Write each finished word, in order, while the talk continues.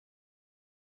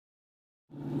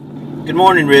Good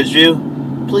morning,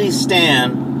 Ridgeview. Please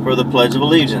stand for the Pledge of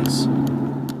Allegiance.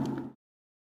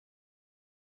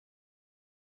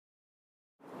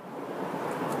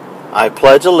 I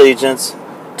pledge allegiance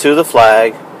to the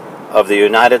flag of the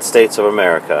United States of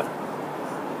America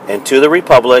and to the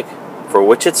republic for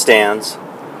which it stands,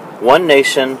 one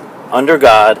nation, under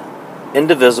God,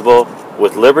 indivisible,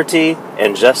 with liberty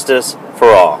and justice for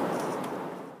all.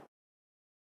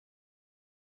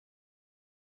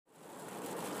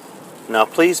 Now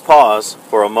please pause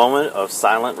for a moment of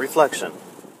silent reflection.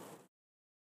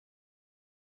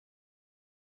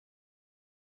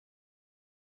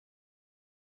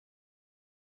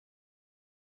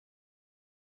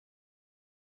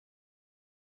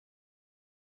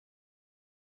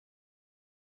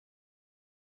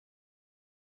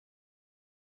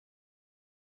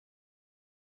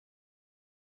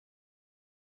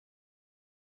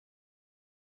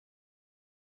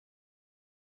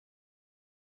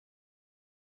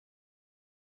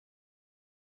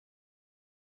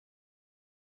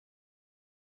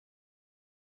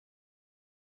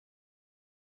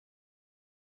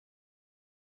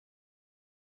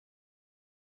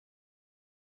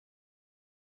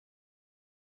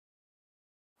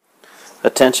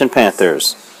 Attention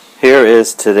Panthers, here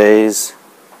is today's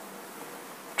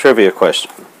trivia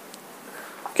question.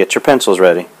 Get your pencils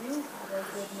ready.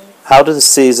 How do the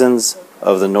seasons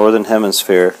of the Northern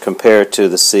Hemisphere compare to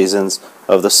the seasons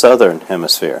of the Southern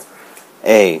Hemisphere?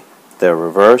 A. They're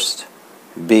reversed.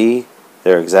 B.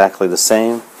 They're exactly the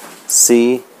same.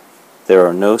 C. There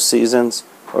are no seasons.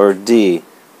 Or D.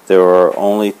 There are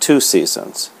only 2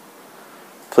 seasons.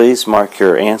 Please mark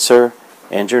your answer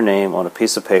and your name on a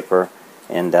piece of paper,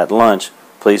 and at lunch,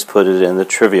 please put it in the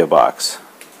trivia box.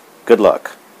 Good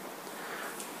luck.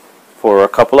 For a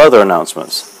couple other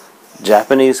announcements,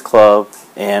 Japanese Club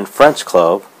and French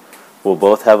Club will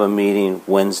both have a meeting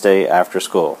Wednesday after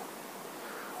school.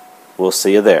 We'll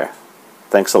see you there.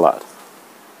 Thanks a lot.